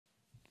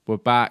We're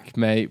back,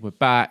 mate. We're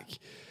back.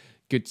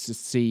 Good to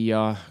see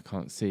ya.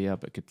 Can't see ya,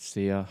 but good to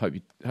see ya. Hope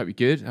you're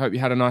good. Hope you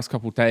had a nice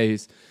couple of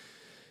days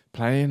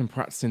playing and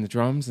practicing the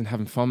drums and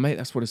having fun, mate.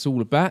 That's what it's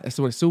all about.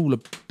 Today,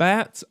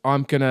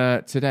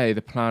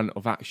 the plan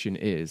of action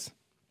is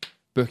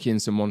book in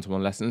some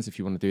one-to-one lessons. If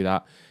you want to do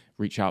that,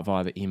 reach out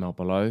via the email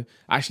below.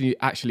 Actually,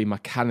 my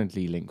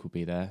Calendly link will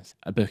be there.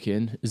 A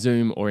book-in,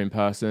 Zoom or in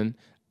person,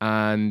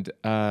 and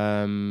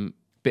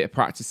bit of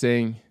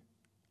practicing,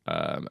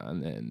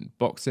 and then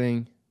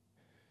boxing.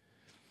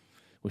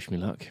 Wish me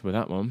luck with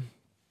that one.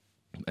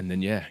 And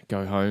then, yeah,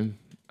 go home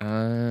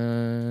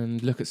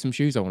and look at some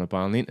shoes I want to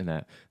buy on the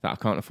internet that I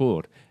can't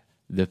afford.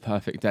 The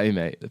perfect day,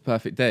 mate. The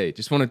perfect day.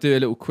 Just want to do a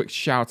little quick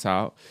shout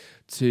out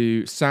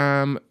to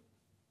Sam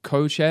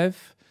Kochev.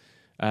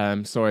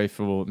 Sorry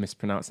for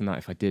mispronouncing that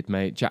if I did,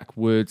 mate. Jack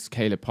Woods,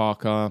 Caleb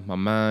Parker, my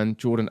man,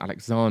 Jordan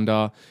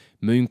Alexander,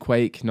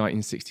 Moonquake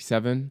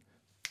 1967.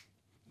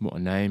 What a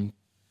name.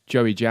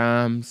 Joey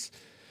Jams,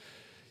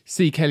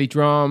 C. Kelly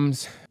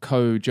Drums,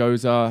 Co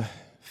Joza,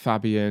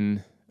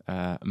 Fabian,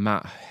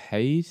 Matt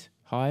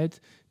Hyde,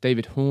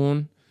 David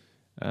Horn,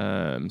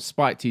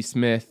 Spike T.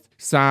 Smith,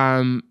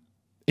 Sam,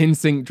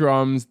 InSync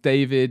Drums,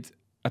 David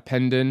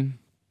Appendon,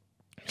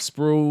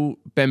 Sprawl,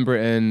 Ben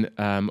Britton,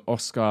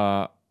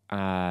 Oscar,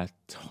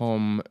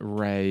 Tom,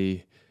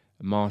 Ray,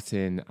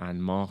 Martin,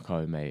 and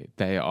Marco, mate.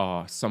 They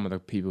are some of the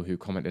people who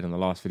commented on the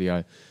last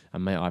video,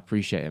 and mate, I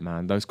appreciate it,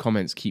 man. Those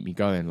comments keep me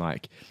going.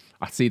 Like,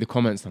 I see the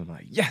comments and I'm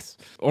like, yes.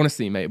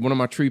 Honestly, mate, one of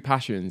my true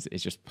passions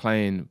is just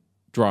playing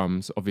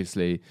drums,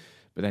 obviously,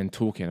 but then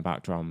talking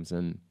about drums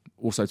and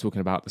also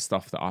talking about the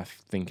stuff that I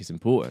think is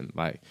important,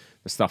 like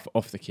the stuff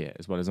off the kit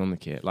as well as on the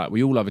kit. Like,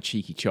 we all have a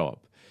cheeky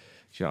chop, do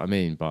you know what I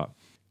mean? But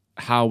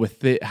how we're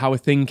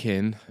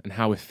thinking and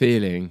how we're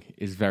feeling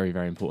is very,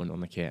 very important on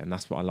the kit, and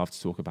that's what I love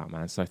to talk about,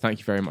 man. So thank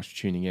you very much for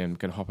tuning in. I'm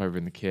going to hop over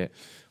on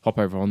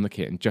the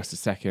kit in just a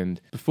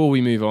second. Before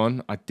we move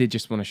on, I did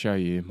just want to show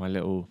you my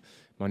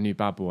new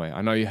bad boy.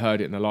 I know you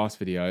heard it in the last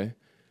video,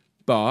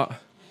 but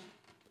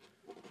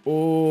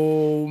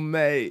oh,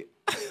 mate.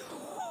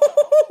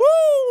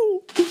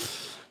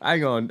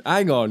 Hang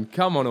on.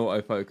 Come on,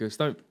 autofocus.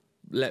 Don't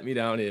let me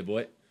down here,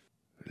 boy.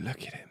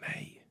 Look at it,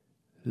 mate.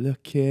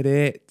 Look at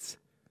it.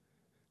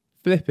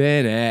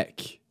 Flipping heck.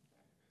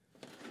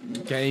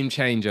 Game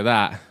changer,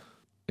 that.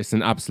 It's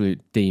an absolute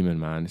demon,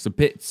 man. It's a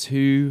bit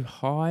too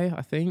high,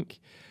 I think.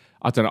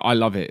 I don't know. I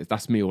love it.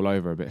 That's me all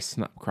over. A bit of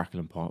snap, crackle,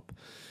 and pop.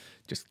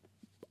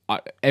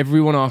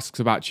 Everyone asks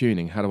about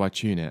tuning. How do I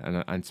tune it?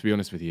 And to be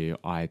honest with you,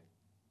 I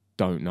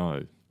don't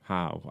know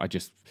how. I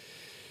just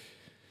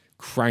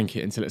crank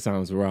it until it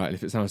sounds right. And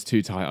if it sounds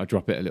too tight, I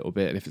drop it a little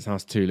bit. And if it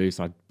sounds too loose,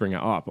 I bring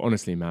it up.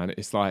 Honestly, man,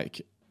 it's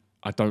like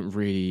I don't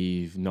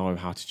really know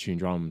how to tune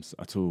drums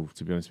at all,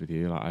 to be honest with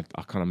you. Like,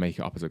 I kind of make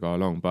it up as I go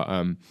along. But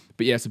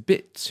yeah, it's a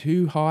bit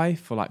too high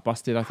for like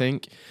busted, I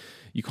think.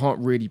 You can't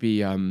really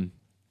be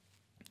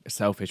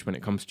selfish when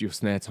it comes to your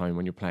snare tone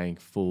when you're playing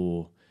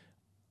for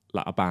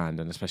like a band,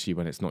 and especially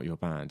when it's not your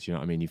band, you know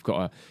what I mean? You've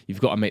got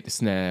to make the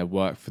snare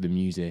work for the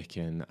music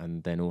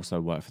and then also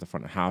work for the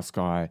front of house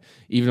guy.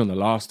 Even on the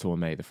last tour,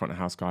 mate, the front of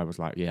house guy was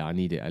like, yeah, I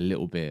need it a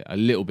little bit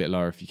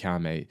lower if you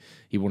can, mate.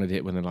 He wanted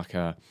it within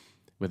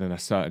a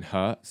certain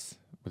hertz,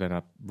 within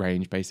a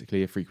range,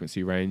 basically a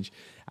frequency range,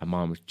 and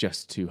mine was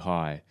just too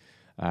high.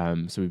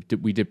 So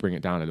we did bring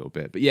it down a little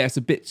bit, but yeah, it's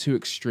a bit too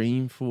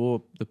extreme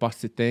for the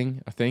busted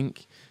thing, I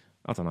think.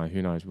 I don't know,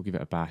 who knows? We'll give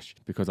it a bash,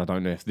 because I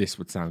don't know if this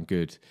would sound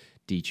good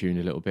detuned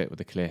a little bit with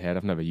a clear head.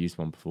 I've never used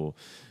one before.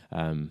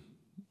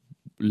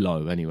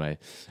 Low anyway.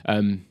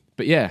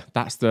 But yeah,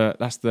 that's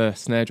the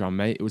snare drum,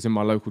 mate. It was in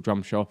my local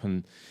drum shop,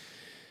 and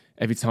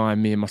every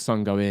time me and my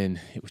son go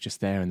in, it was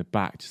just there in the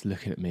back, just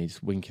looking at me,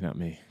 just winking at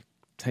me.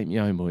 Take me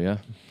home, boy, yeah?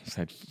 I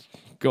said,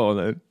 go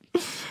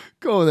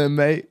on then,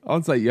 mate.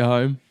 I'll take you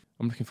home.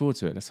 I'm looking forward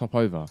to it. Let's hop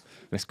over.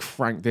 Let's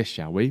crank this,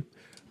 shall we?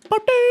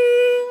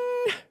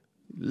 Ba-ding!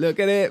 Look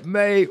at it,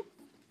 mate.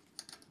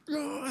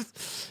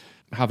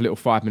 Have a little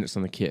 5 minutes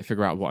on the kit,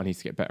 figure out what I need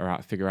to get better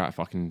at, figure out if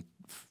I can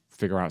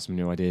figure out some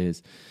new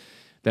ideas,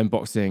 then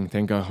boxing,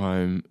 then go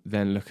home,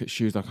 then look at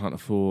shoes I can't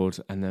afford,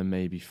 and then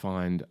maybe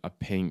find a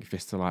pink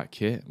Vistalite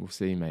kit. We'll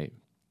see, mate.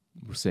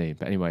 We'll see.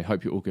 But anyway,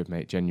 hope you're all good,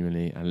 mate,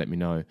 genuinely, and let me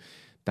know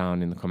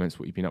down in the comments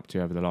what you've been up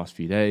to over the last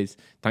few days.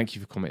 Thank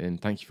you for commenting.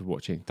 Thank you for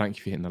watching. Thank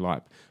you for hitting the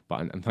like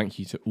button, and thank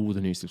you to all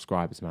the new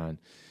subscribers, man.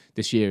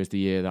 This year is the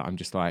year that I'm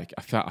just like,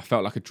 I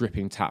felt like a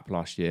dripping tap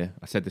last year.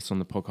 I said this on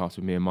the podcast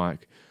with me and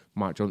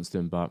Mike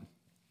Johnston, but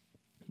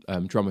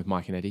Drum with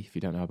Mike and Eddie, if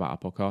you don't know about our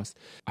podcast.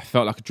 I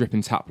felt like a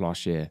dripping tap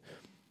last year,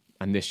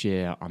 and this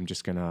year I'm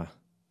just gonna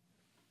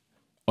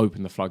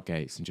open the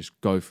floodgates and just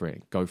go for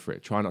it.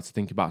 Try not to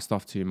think about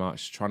stuff too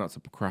much. Try not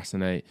to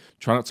procrastinate.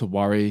 Try not to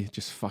worry.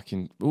 Just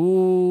fucking,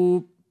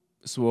 swore.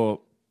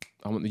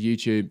 I want the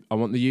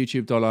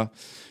YouTube dollar.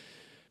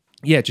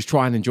 Yeah, just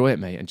try and enjoy it,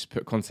 mate, and just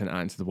put content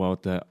out into the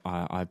world that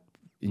I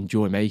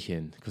enjoy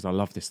making, because I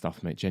love this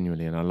stuff, mate,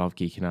 genuinely, and I love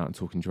geeking out and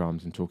talking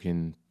drums and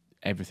talking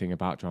everything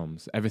about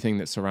drums, everything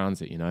that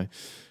surrounds it, you know,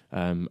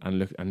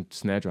 and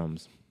snare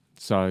drums.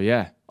 So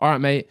yeah, all right,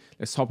 mate.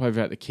 Let's hop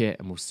over at the kit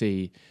and we'll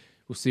see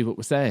what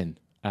we're saying.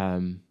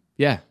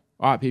 Yeah,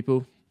 all right,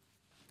 people.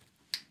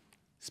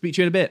 Speak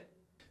to you in a bit.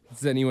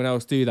 Does anyone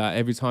else do that?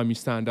 Every time you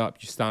stand up,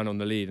 you stand on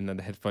the lead and then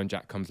the headphone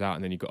jack comes out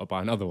and then you've got to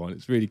buy another one.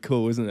 It's really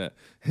cool, isn't it?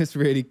 It's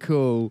really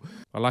cool.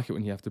 I like it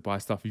when you have to buy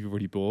stuff you've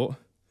already bought.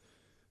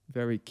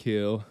 Very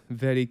cool.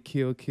 Very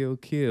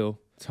cool.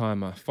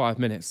 Timer, 5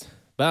 minutes.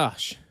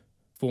 Bash.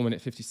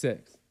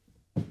 4:56.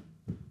 All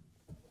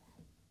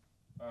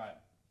right.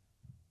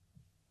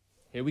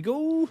 Here we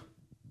go.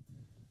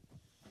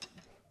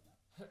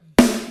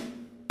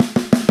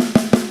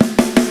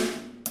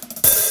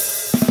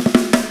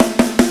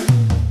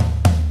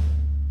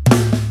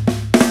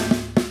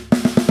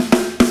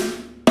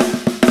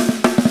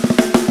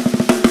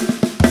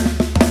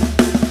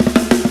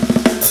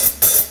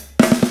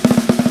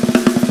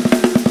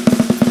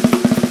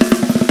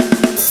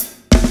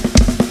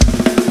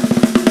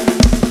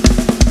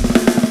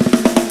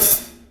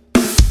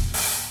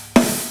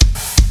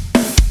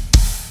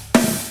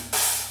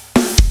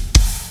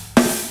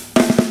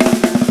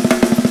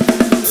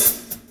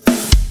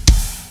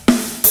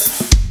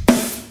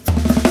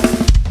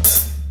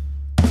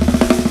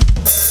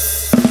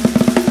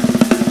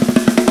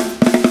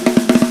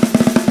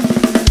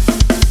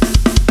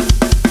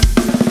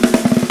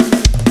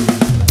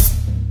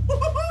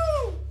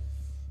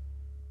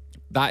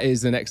 That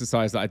is an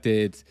exercise that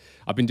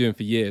I've been doing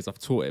for years. I've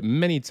taught it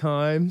many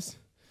times.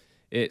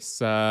 It's,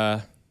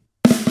 that's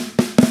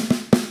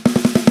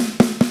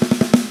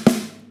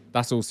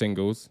all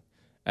singles.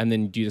 And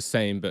then you do the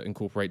same, but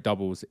incorporate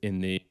doubles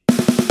in the,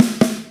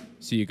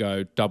 so you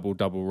go double,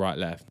 double, right,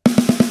 left.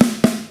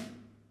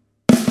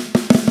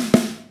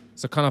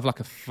 So kind of like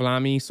a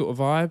flammy sort of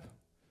vibe.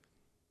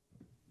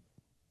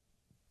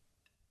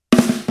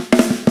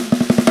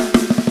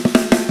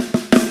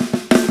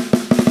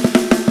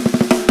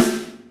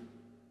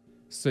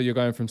 So you're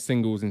going from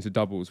singles into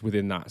doubles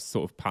within that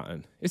sort of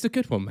pattern. It's a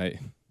good one, mate.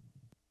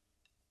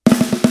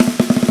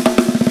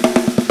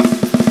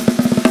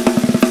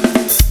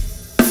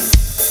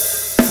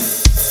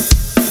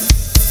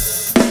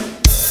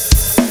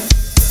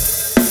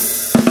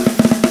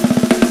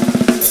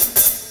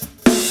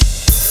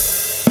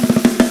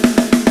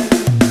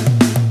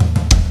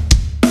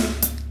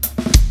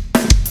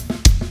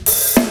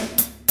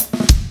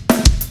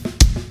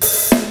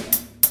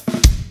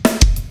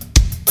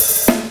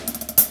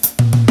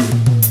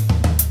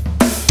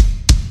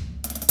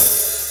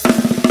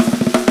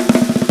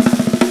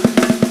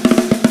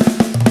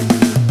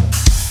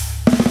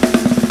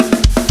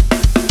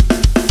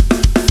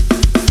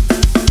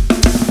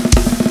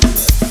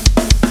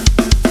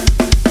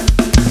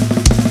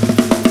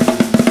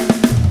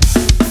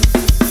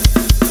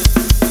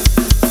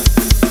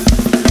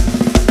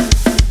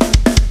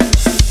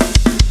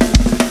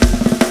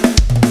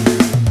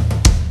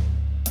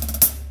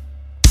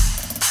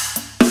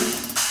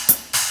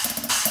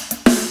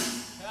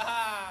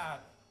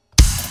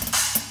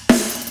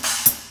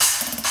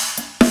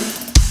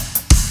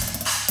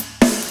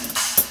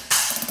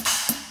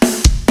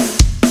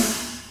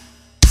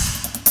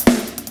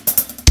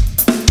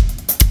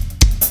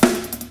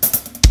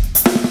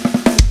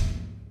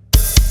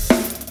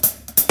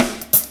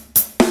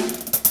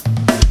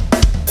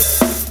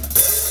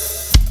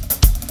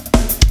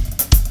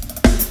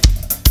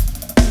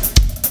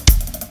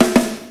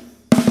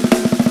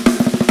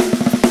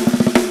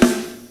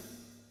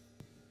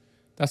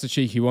 That's a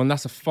cheeky one.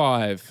 That's a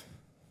 5.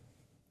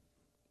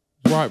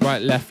 Right,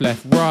 right, left,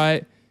 left,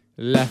 right.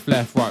 Left,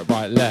 left, right,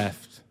 right,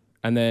 left.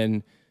 And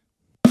then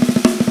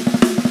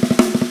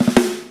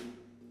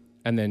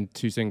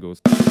 2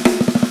 singles.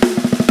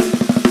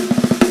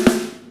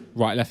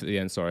 Right, left at the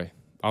end, sorry.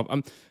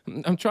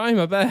 I'm trying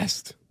my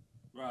best.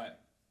 Right.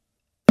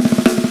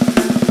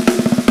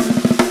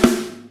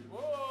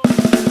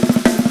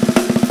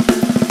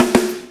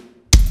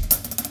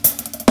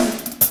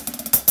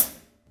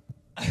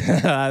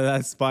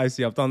 That's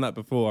spicy. I've done that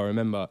before, I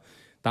remember.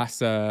 That's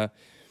how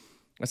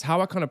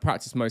I kind of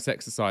practice most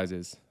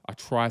exercises. I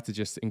try to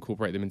just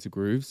incorporate them into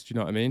grooves. Do you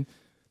know what I mean?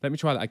 Let me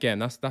try that again.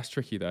 That's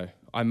tricky though.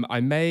 I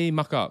may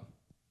muck up.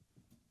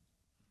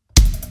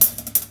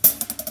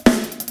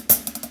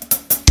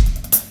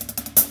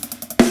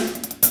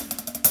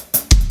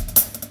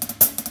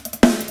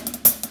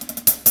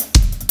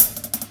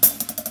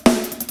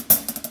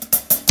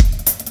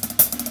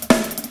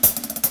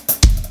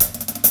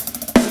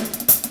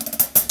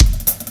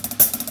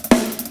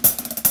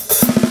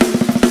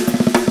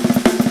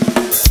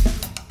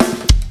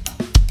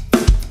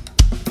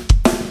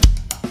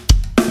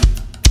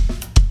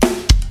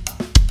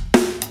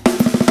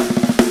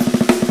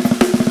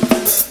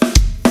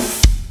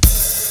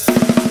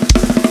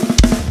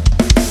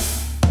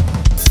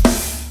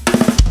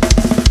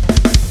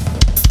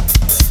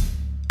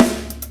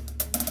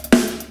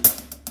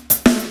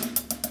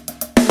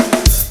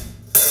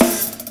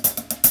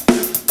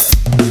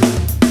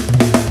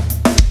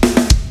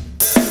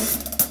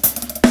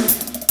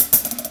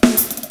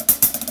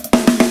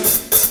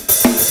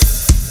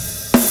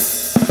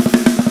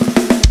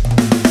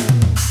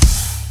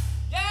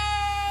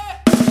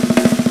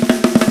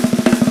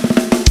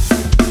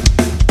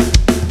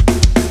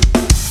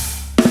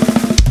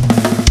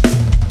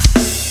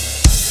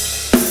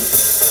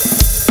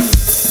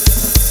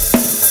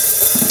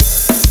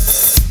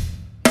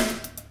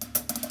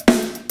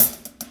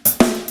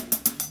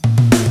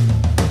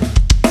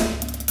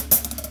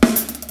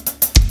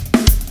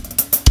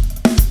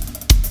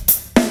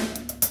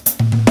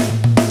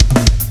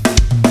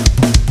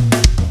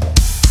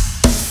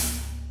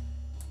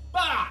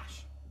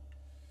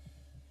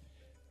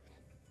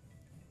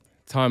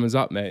 Timer's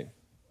up, mate.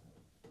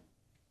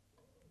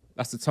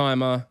 That's the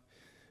timer.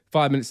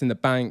 5 minutes in the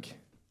bank.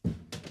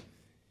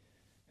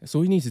 That's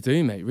all you need to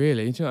do, mate,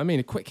 really. Do you know what I mean?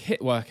 A quick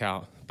hit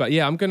workout. But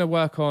yeah, I'm going to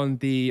work on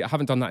I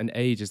haven't done that in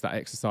ages, that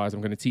exercise.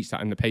 I'm going to teach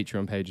that in the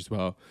Patreon page as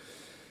well.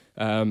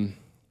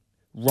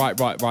 Right,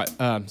 left, right.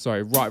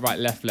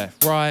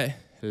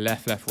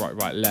 Left,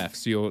 right, left.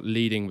 So you're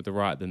leading with the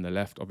right, then the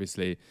left,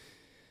 obviously.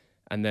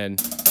 And then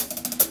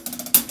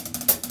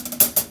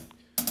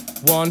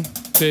 1,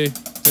 2,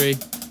 3,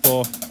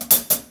 4.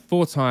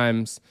 4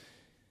 times.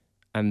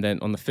 And then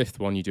on the 5th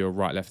one, you do a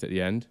right, left at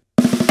the end.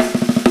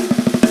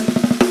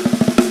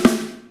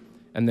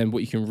 And then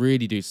what you can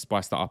really do to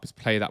spice that up is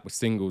play that with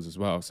singles as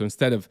well. So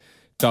instead of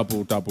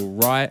double, double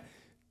right,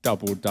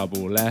 double,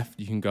 double left,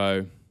 you can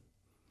go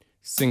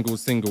single,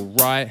 single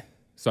right.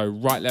 So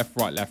right, left,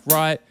 right, left,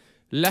 right,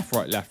 left,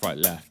 right, left, right,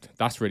 left.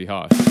 That's really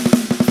hard.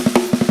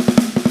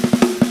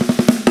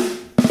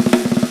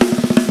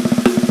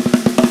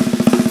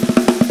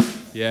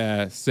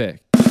 Yeah,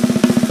 sick.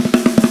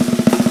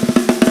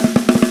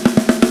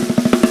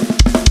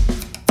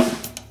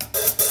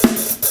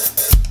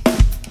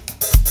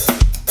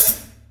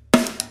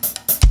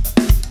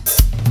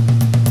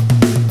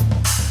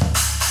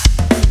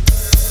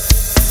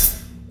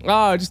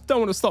 I just don't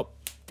want to stop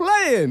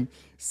playing.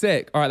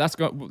 Sick. All right, that's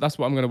what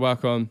I'm going to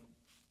work on.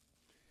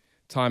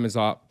 Time is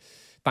up.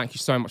 Thank you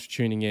so much for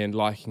tuning in,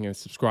 liking and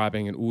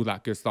subscribing and all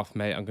that good stuff,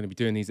 mate. I'm going to be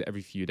doing these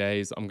every few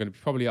days. I'm going to be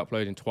probably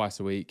uploading twice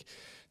a week.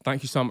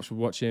 Thank you so much for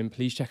watching.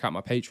 Please check out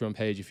my Patreon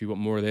page if you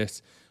want more of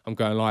this. I'm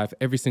going live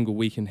every single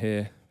week in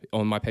here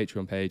on my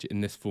Patreon page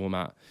in this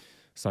format.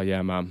 So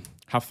yeah, man,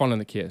 have fun on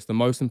the kit. It's the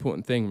most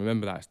important thing.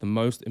 Remember that. It's the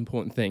most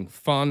important thing.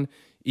 Fun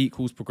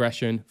equals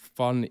progression.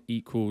 Fun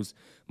equals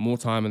more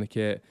time on the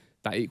kit.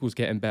 That equals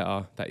getting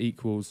better. That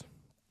equals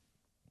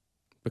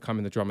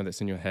becoming the drummer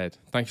that's in your head.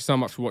 Thank you so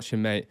much for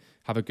watching, mate.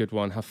 Have a good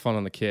one. Have fun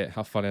on the kit.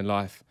 Have fun in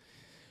life.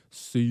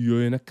 See you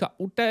in a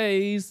couple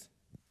days.